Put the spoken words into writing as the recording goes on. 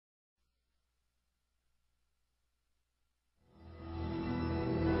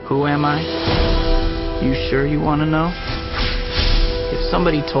Who am I? You sure you want to know? If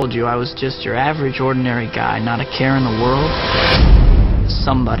somebody told you I was just your average, ordinary guy, not a care in the world,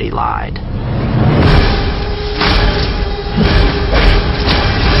 somebody lied.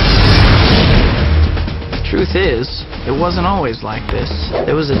 The truth is, it wasn't always like this.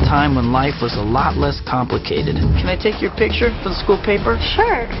 There was a time when life was a lot less complicated. Can I take your picture for the school paper?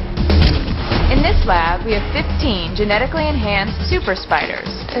 Sure. In this lab, we have 15 genetically enhanced super spiders.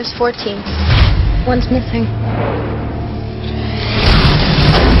 There's 14. One's missing.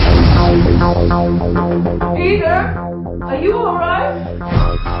 Peter, are you alright?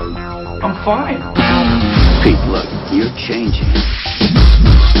 I'm fine. Pete, look, you're changing.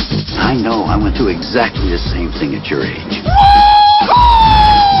 I know, I went through exactly the same thing at your age.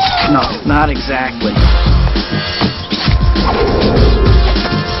 No, not exactly.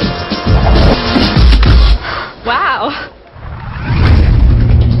 Wow.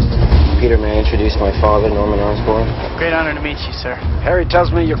 Peter, may I introduce my father, Norman Osborn? Great honor to meet you, sir. Harry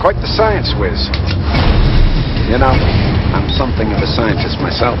tells me you're quite the science whiz. You know, I'm something of a scientist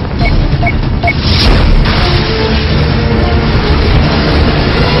myself. What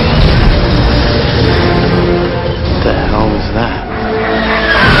the hell was that?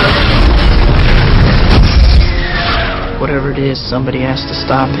 Whatever it is, somebody has to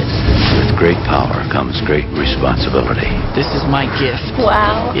stop it. With great power comes great responsibility. This is my gift.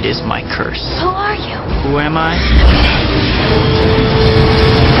 Wow. It is my curse. Who are you? Who am I?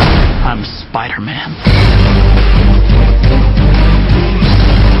 I'm Spider-Man.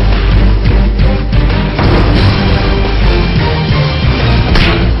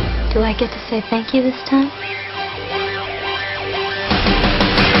 Do I get to say thank you this time?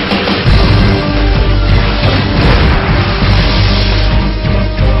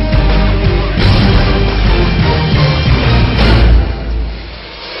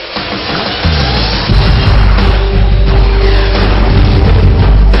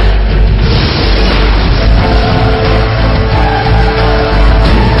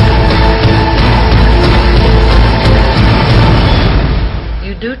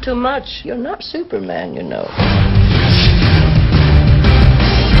 Do too much. You're not Superman, you know.